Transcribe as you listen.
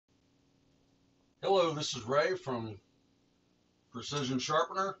Hello, this is Ray from Precision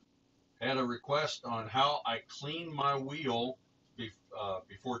Sharpener. Had a request on how I clean my wheel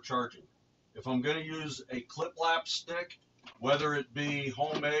before charging. If I'm going to use a clip lap stick, whether it be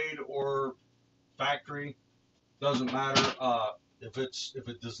homemade or factory, doesn't matter. If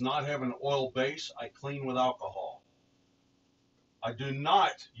it does not have an oil base, I clean with alcohol. I do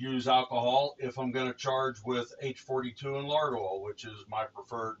not use alcohol if I'm going to charge with H42 and lard oil, which is my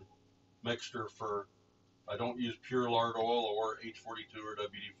preferred mixture for. I don't use pure lard oil or H42 or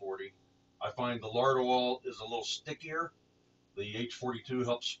WD-40. I find the lard oil is a little stickier. The H42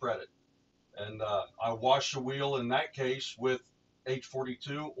 helps spread it. And I wash the wheel in that case with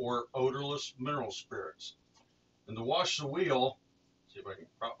H42 or odorless mineral spirits. And to wash the wheel, see if I can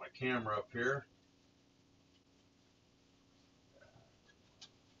prop my camera up here.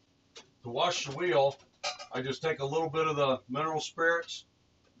 To wash the wheel, I just take a little bit of the mineral spirits,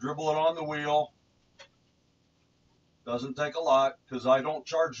 dribble it on the wheel. Doesn't take a lot because I don't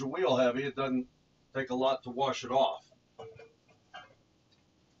charge the wheel heavy. It doesn't take a lot to wash it off.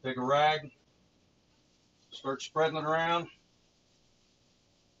 Take a rag, start spreading it around.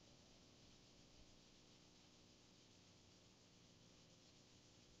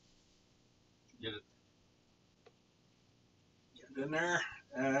 Get it in there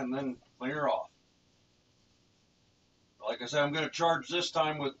and then clean her off. Like I said, I'm going to charge this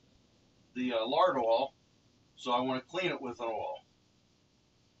time with the lard oil, so I want to clean it with an oil.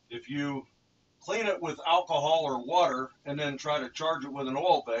 If you clean it with alcohol or water and then try to charge it with an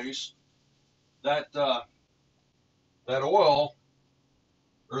oil base, that oil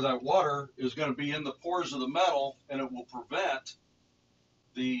or that water is going to be in the pores of the metal, and it will prevent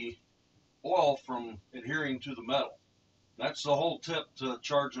the oil from adhering to the metal. That's the whole tip to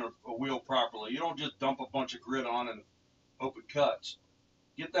charging a wheel properly. You don't just dump a bunch of grit on and hope it cuts.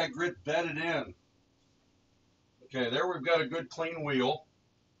 Get that grit bedded in. Okay, there we've got a good clean wheel.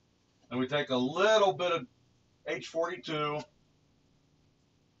 And we take a little bit of H42.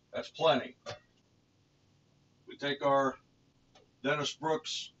 That's plenty. We take our Dennis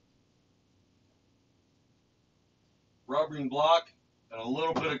Brooks rubbing block and a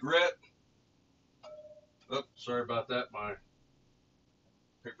little bit of grit. Oops, sorry about that. My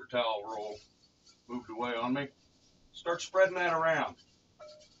paper towel roll moved away on me. Start spreading that around.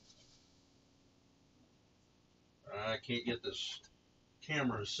 I can't get this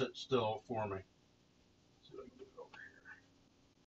camera to sit still for me.